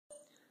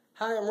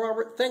Hi, I'm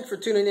Robert. Thanks for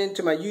tuning in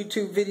to my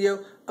YouTube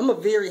video. I'm a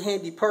very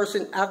handy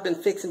person. I've been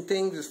fixing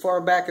things as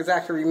far back as I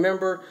can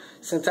remember.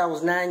 Since I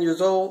was 9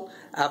 years old,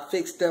 I've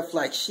fixed stuff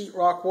like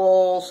sheetrock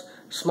walls,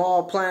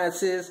 small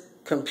appliances,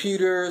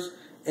 computers,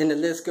 and the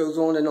list goes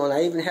on and on.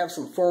 I even have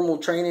some formal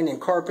training in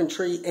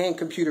carpentry and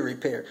computer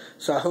repair.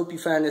 So I hope you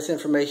find this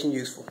information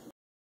useful.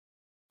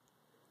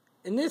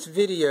 In this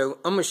video,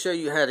 I'm going to show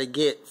you how to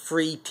get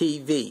free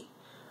TV.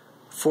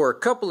 For a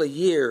couple of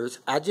years,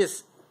 I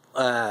just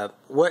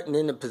wasn't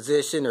in a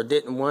position or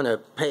didn't want to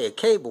pay a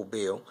cable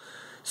bill,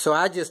 so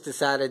I just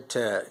decided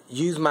to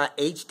use my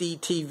HD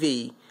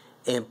TV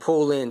and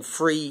pull in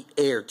free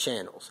air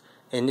channels,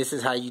 and this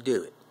is how you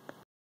do it.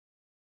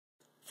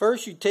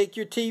 First, you take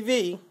your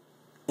TV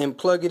and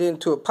plug it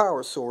into a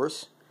power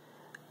source.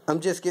 I'm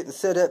just getting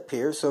set up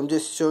here, so I'm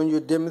just showing you a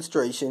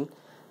demonstration.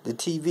 The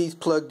TV's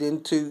plugged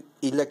into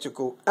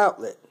electrical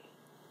outlet.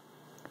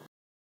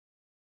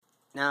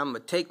 Now I'm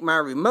going to take my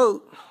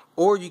remote,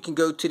 or you can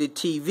go to the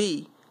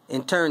TV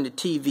and turn the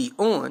TV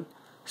on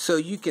so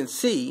you can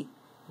see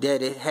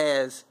that it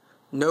has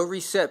no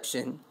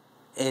reception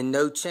and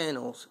no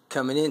channels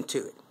coming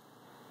into it.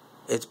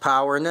 It's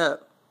powering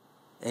up,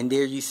 and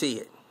there you see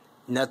it.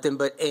 Nothing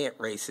but ant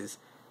races,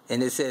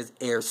 and it says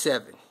Air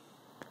 7.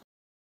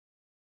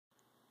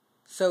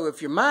 So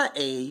if you're my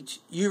age,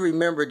 you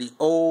remember the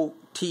old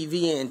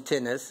TV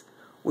antennas.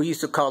 We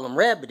used to call them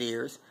rabbit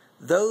ears.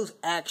 Those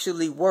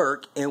actually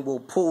work and will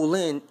pull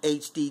in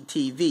HD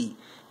TV.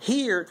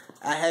 Here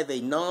I have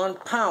a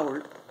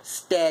non-powered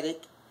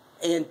static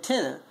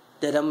antenna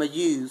that I'm going to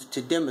use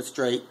to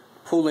demonstrate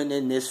pulling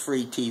in this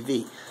free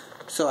TV.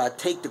 So I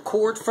take the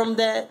cord from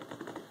that,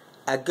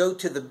 I go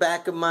to the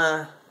back of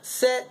my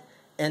set,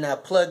 and I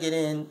plug it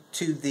in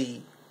to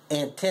the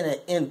antenna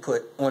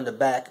input on the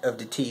back of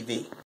the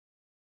TV.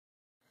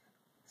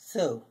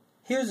 So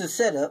here's a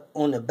setup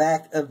on the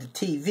back of the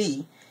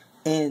TV.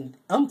 And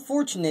I'm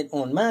fortunate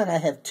on mine, I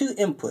have two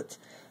inputs.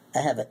 I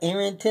have an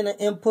air antenna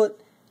input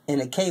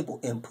and a cable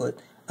input.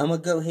 I'm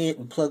going to go ahead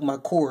and plug my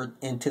cord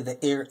into the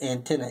air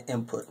antenna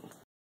input.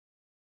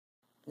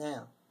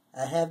 Now,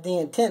 I have the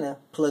antenna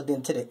plugged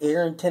into the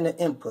air antenna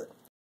input.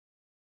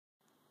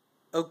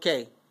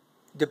 Okay,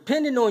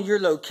 depending on your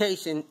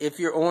location, if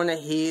you're on a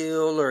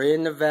hill or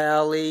in the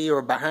valley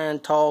or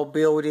behind tall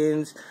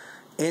buildings,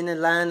 in the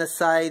line of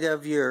sight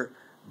of your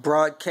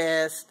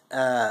broadcast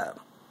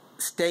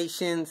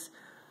stations,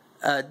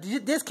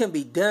 this can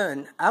be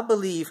done, I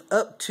believe,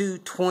 up to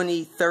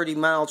 20-30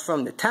 miles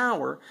from the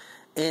tower,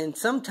 and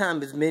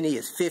sometimes as many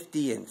as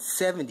 50 and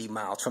 70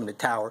 miles from the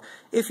tower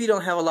if you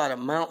don't have a lot of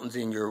mountains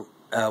in your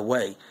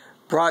way.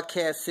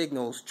 Broadcast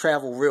signals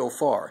travel real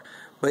far,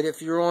 but if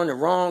you're on the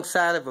wrong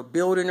side of a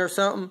building or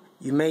something,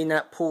 you may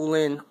not pull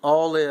in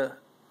all the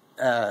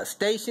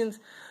stations,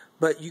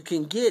 but you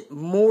can get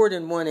more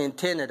than one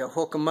antenna to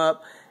hook them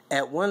up.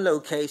 At one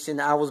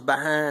location, I was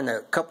behind a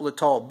couple of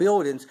tall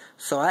buildings,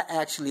 so I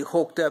actually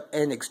hooked up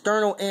an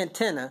external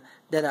antenna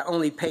that I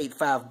only paid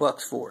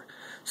 $5 for.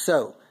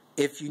 So,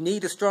 if you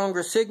need a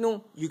stronger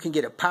signal, you can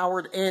get a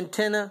powered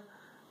antenna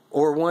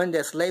or one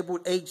that's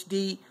labeled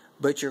HD,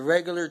 but your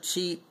regular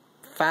cheap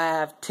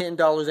 $5,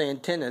 $10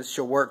 antennas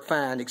should work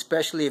fine,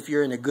 especially if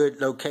you're in a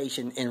good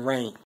location in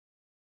rain.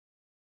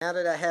 Now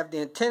that I have the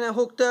antenna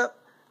hooked up,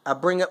 I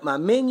bring up my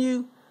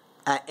menu,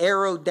 I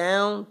arrow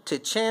down to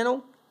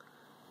channel,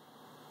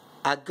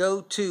 I go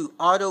to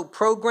auto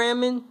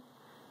programming.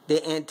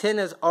 The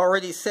antenna's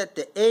already set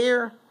to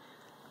air.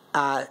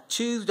 I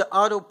choose the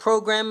auto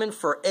programming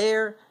for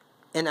air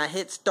and I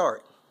hit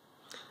start.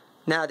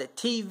 Now the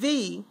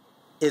TV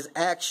is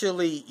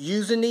actually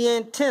using the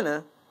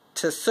antenna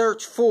to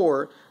search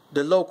for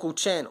the local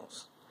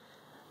channels.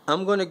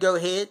 I'm going to go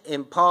ahead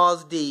and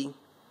pause the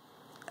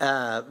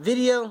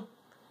video,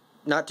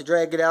 not to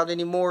drag it out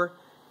anymore,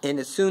 and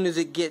as soon as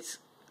it gets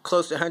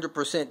close to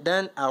 100%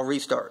 done, I'll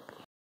restart.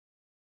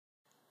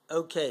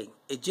 Okay,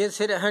 it just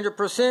hit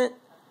 100%,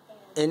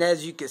 and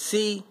as you can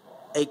see,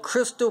 a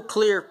crystal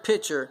clear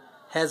picture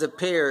has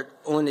appeared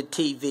on the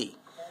TV.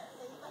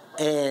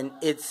 And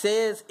it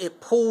says it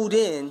pulled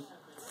in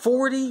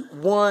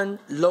 41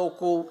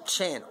 local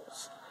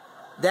channels.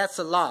 That's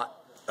a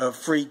lot of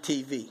free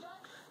TV.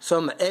 So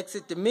I'm going to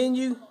exit the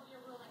menu,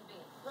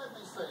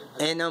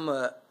 and I'm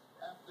going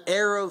to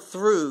arrow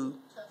through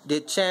the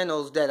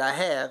channels that I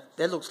have.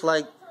 That looks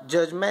like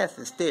Judge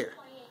Mathis there.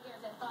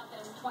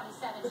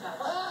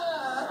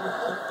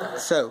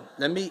 So,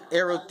 let me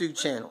arrow through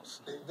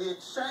channels. The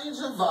exchange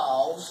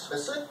involves...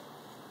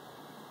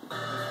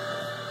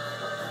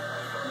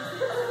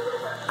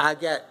 I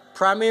got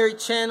primary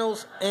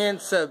channels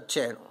and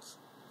sub-channels.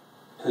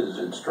 His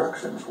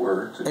instructions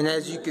were to... And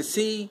as you can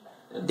see,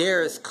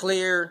 they're as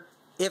clear,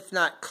 if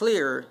not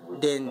clearer,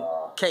 than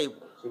cable.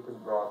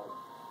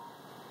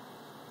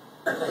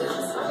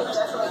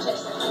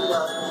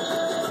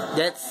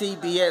 That's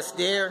CBS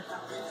there.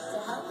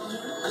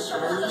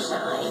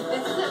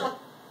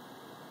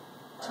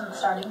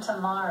 Starting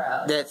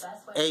tomorrow. That's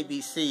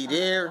ABC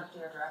there.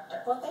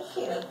 Well, thank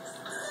you.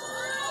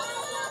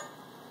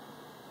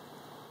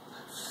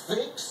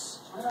 Fix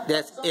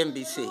That's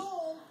NBC.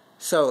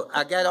 So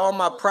I got all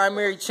my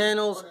primary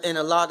channels and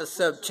a lot of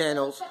sub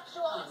channels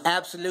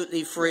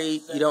absolutely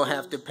free. You don't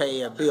have to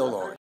pay a bill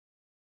on.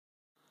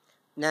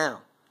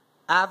 Now,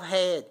 I've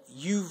had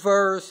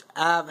Uverse,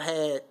 I've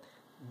had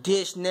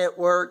Dish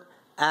Network,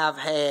 I've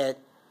had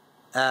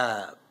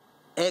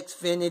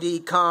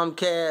Xfinity,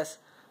 Comcast.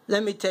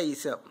 Let me tell you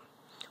something.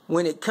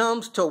 When it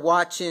comes to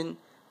watching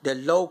the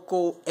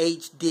local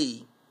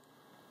HD,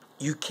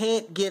 you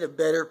can't get a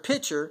better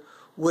picture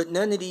with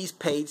none of these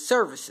paid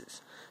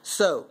services.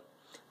 So,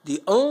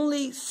 the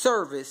only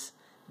service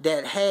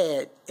that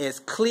had as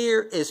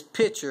clear as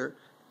picture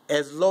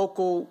as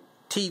local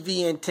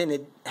TV antenna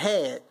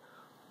had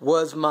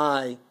was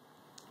my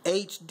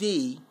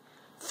HD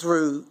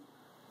through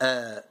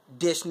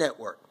Dish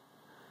Network.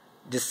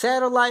 The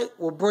satellite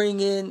will bring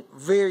in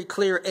very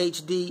clear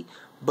HD,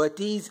 but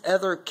these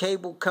other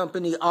cable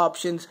company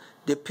options,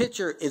 the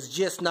picture is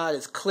just not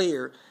as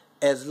clear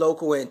as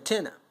local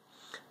antenna.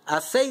 I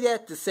say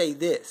that to say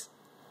this.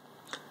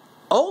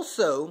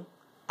 Also,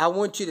 I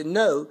want you to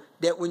know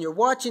that when you're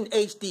watching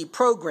HD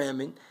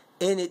programming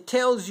and it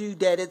tells you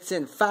that it's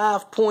in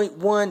 5.1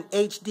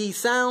 HD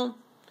sound,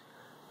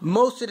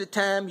 most of the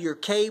time your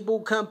cable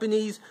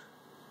companies,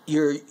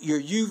 your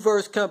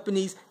Uverse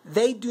companies,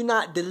 they do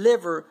not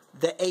deliver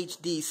the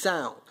HD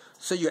sound.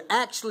 So you're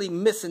actually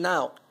missing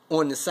out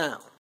on the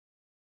sound.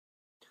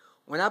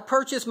 When I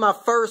purchased my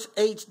first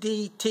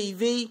HD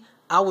TV,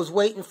 I was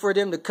waiting for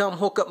them to come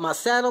hook up my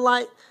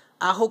satellite.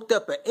 I hooked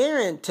up an air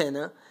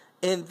antenna,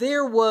 and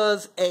there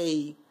was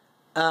a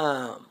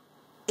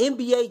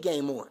NBA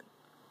game on.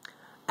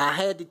 I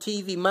had the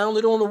TV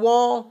mounted on the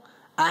wall.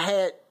 I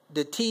had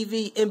the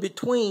TV in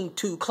between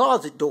two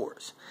closet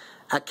doors.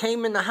 I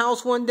came in the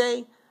house one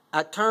day.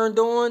 I turned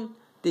on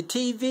the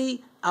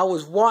TV. I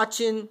was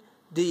watching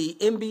the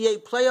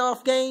NBA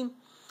playoff game.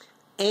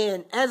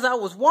 And as I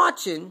was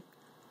watching,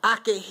 I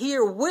could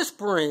hear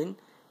whispering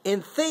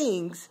and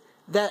things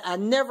that I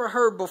never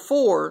heard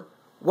before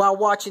while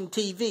watching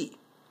TV.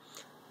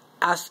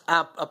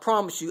 I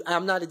promise you,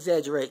 I'm not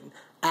exaggerating.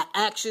 I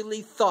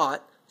actually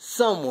thought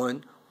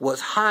someone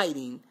was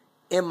hiding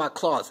in my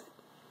closet.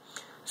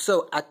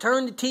 So I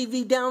turned the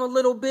TV down a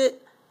little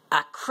bit.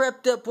 I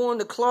crept up on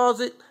the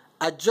closet.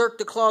 I jerked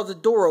the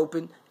closet door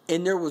open,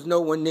 and there was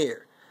no one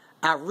there.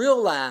 I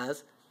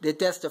realized that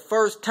that's the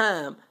first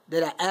time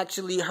that I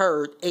actually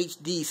heard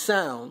HD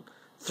sound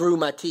through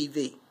my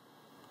TV.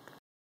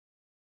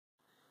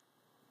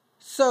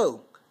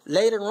 So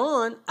later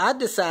on, I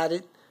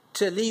decided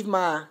to leave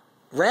my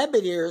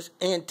rabbit ears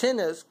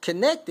antennas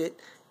connected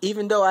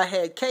even though I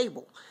had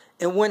cable.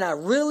 And when I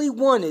really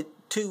wanted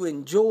to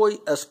enjoy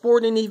a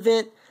sporting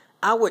event,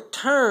 I would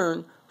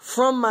turn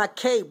from my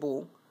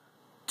cable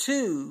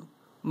to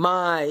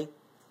my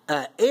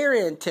air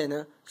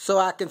antenna so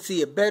I can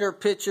see a better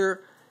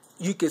picture.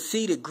 You can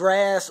see the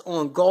grass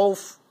on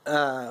golf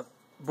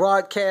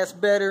broadcast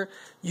better.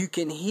 You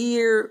can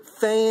hear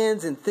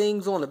fans and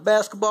things on the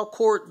basketball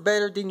court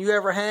better than you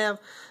ever have.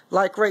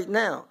 Like right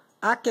now,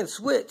 I can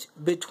switch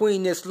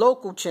between this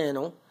local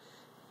channel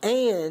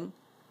and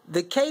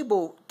the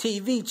cable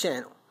TV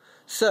channel.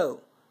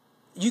 So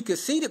you can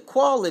see the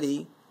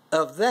quality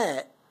of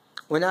that.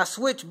 When I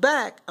switch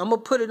back, I'm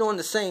going to put it on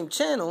the same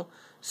channel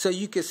so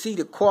you can see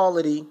the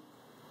quality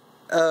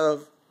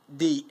of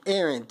the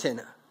air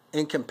antenna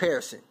in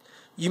comparison.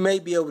 You may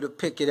be able to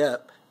pick it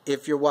up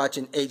if you're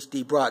watching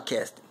HD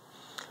broadcasting.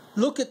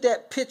 Look at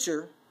that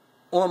picture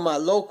on my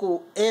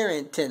local air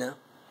antenna.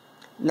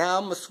 Now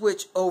I'm going to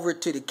switch over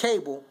to the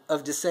cable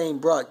of the same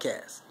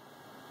broadcast.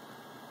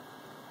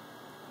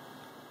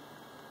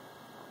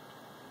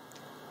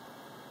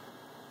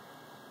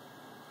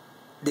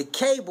 The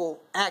cable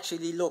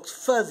actually looks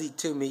fuzzy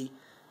to me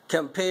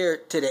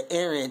compared to the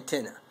air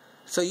antenna.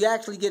 So you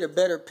actually get a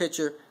better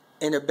picture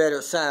and a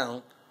better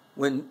sound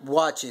when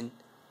watching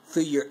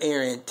through your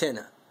air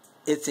antenna.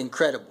 It's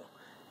incredible.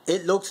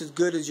 It looks as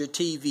good as your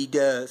TV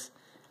does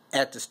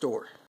at the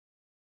store.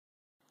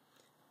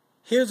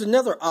 Here's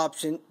another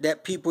option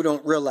that people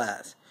don't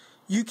realize.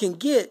 You can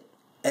get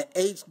an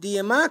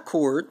HDMI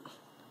cord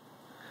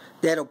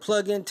that'll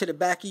plug into the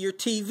back of your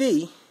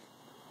TV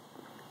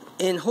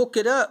and hook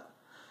it up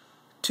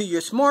to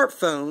your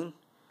smartphone,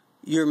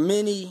 your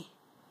mini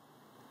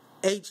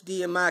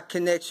HDMI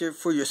connection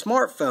for your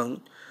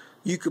smartphone.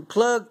 You could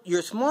plug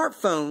your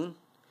smartphone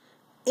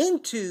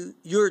into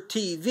your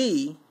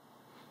TV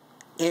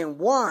and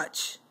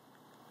watch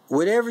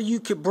whatever you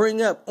could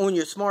bring up on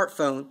your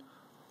smartphone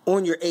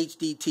on your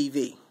HD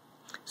TV.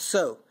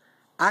 So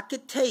I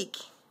could take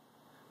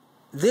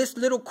this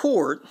little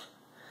cord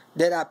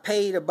that I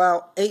paid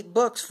about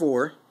 $8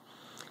 for,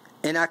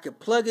 and I could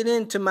plug it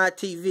into my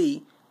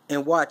TV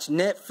and watch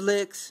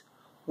Netflix,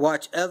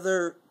 watch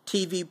other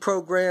TV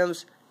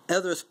programs,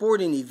 other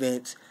sporting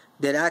events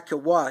that I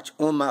could watch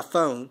on my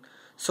phone,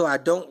 so I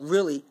don't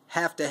really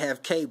have to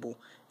have cable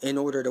in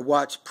order to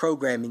watch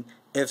programming,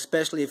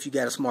 especially if you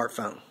got a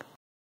smartphone.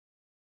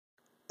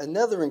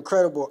 Another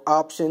incredible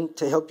option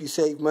to help you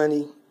save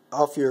money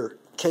off your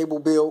cable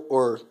bill,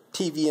 or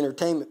TV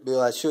entertainment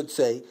bill, I should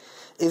say,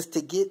 is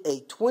to get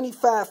a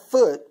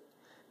 25-foot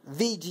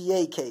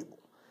VGA cable.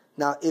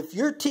 Now, if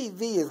your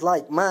TV is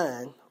like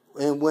mine,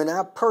 and when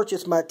I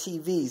purchased my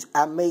TVs,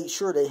 I made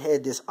sure they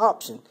had this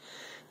option,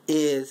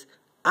 is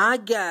I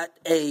got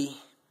a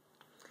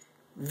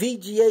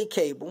VGA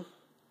cable,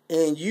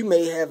 and you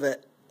may have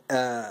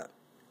a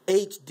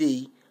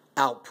HD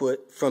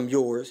output from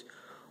yours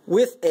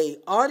with a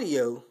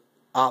audio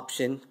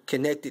option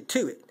connected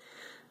to it.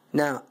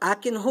 Now, I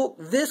can hook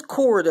this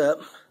cord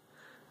up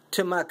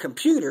to my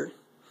computer,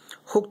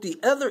 hook the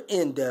other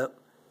end up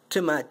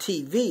to my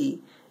TV,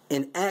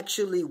 and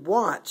actually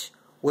watch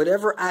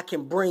whatever I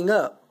can bring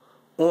up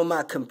on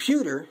my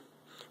computer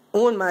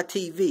on my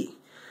TV.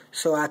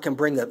 So I can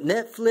bring up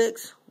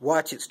Netflix,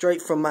 watch it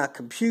straight from my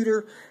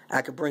computer.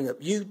 I can bring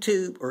up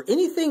YouTube or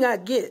anything I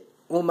get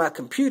on my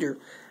computer.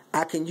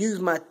 I can use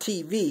my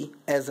TV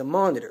as a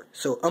monitor.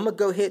 So I'm going to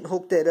go ahead and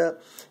hook that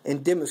up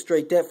and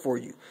demonstrate that for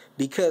you.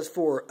 Because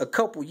for a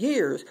couple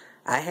years,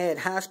 I had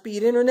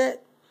high-speed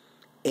internet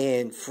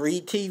and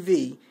free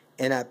TV,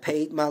 and I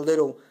paid my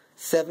little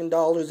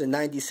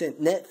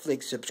 $7.90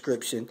 Netflix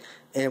subscription,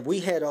 and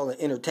we had all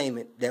the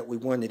entertainment that we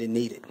wanted and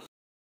needed.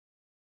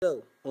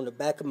 So, on the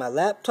back of my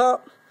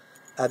laptop,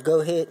 I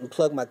go ahead and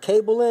plug my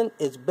cable in.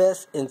 It's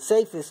best and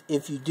safest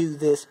if you do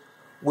this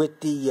with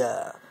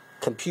the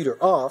computer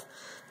off.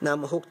 Now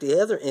I'm going to hook the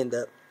other end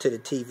up to the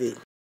TV.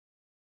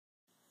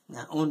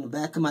 Now on the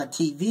back of my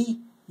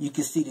TV, you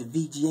can see the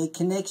VGA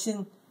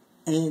connection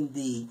and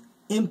the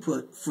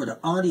input for the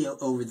audio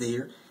over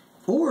there.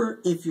 Or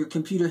if your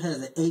computer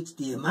has an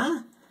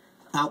HDMI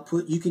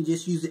output, you can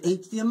just use the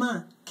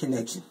HDMI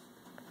connection.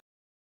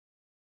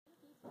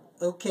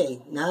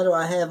 Okay, now that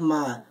I have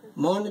my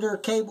monitor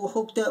cable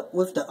hooked up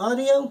with the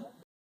audio.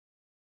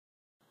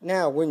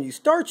 Now when you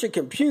start your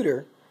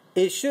computer,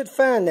 it should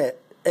find that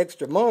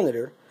extra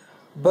monitor.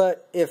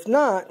 But if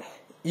not,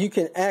 you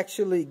can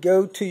actually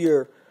go to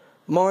your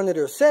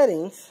monitor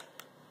settings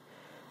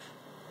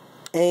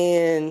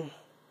and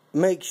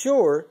make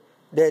sure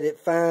that it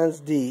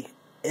finds the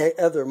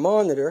other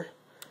monitor.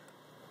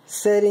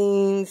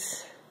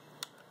 Settings,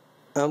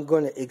 I'm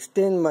going to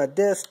extend my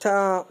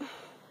desktop,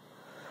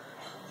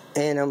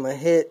 and I'm going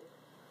to hit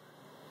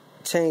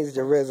change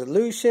the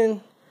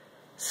resolution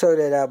so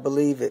that I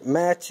believe it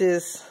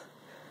matches.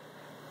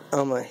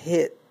 I'm going to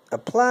hit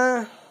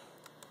apply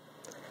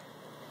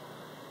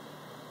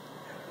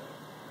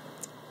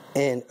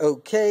and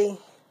OK.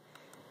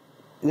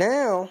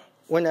 Now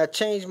when I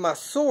change my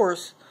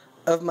source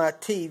of my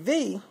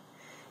TV,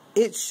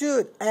 it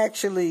should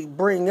actually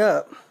bring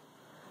up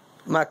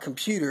my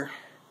computer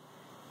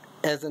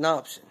as an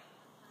option.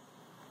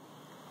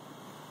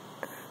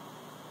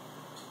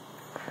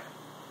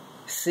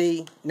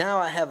 See, now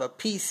I have a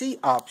PC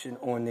option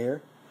on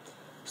there.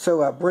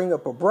 So I bring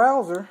up a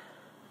browser.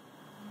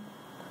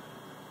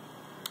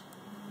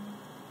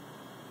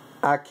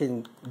 I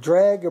can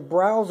drag a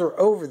browser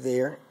over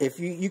there. If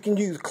you can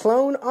use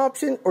clone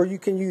option or you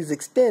can use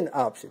extend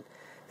option.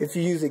 If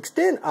you use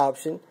extend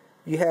option,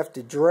 you have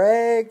to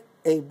drag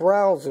a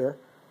browser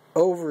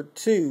over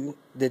to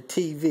the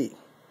TV.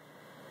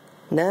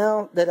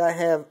 Now that I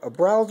have a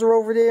browser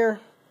over there,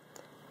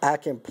 I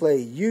can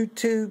play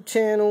YouTube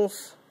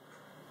channels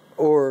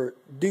or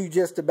do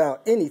just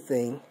about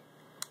anything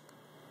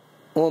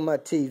on my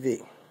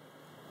TV.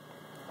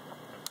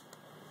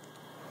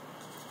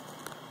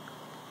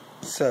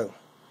 So,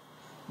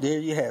 there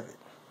you have it.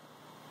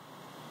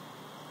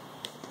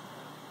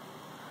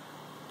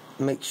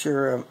 Make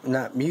sure I'm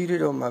not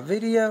muted on my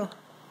video.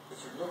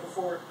 If you're looking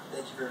for it,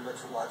 thank you very much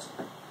for watching.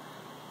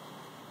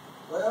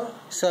 Well,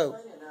 so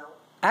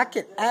I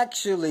can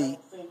actually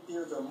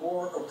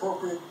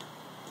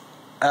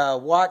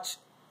watch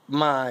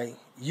my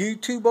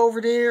YouTube over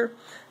there.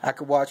 I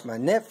can watch my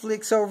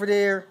Netflix over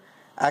there.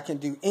 I can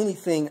do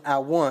anything I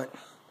want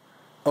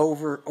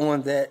over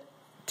on that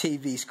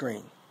TV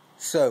screen.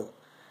 So,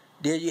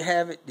 there you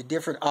have it, the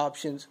different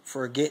options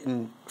for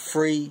getting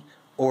free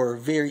or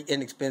very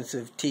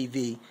inexpensive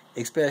TV,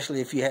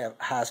 especially if you have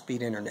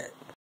high-speed internet.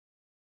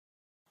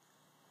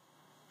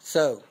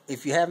 So,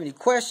 if you have any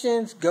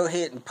questions, go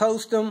ahead and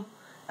post them.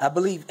 I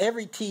believe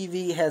every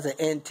TV has an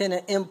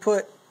antenna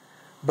input,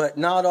 but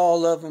not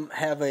all of them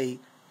have a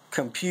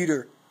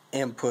computer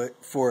input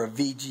for a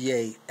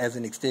VGA as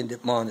an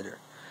extended monitor.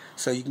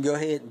 So you can go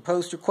ahead and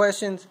post your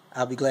questions.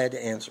 I'll be glad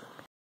to answer.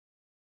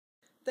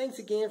 Thanks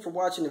again for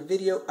watching the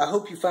video. I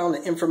hope you found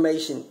the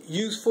information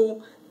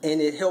useful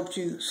and it helped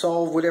you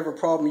solve whatever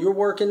problem you're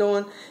working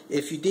on.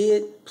 If you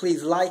did,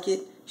 please like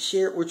it,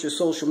 share it with your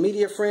social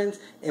media friends,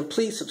 and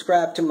please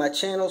subscribe to my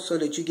channel so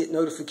that you get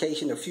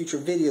notification of future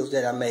videos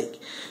that I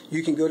make.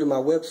 You can go to my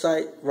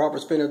website,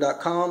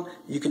 robertspinner.com.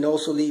 You can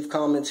also leave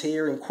comments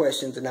here and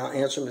questions, and I'll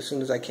answer them as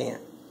soon as I can.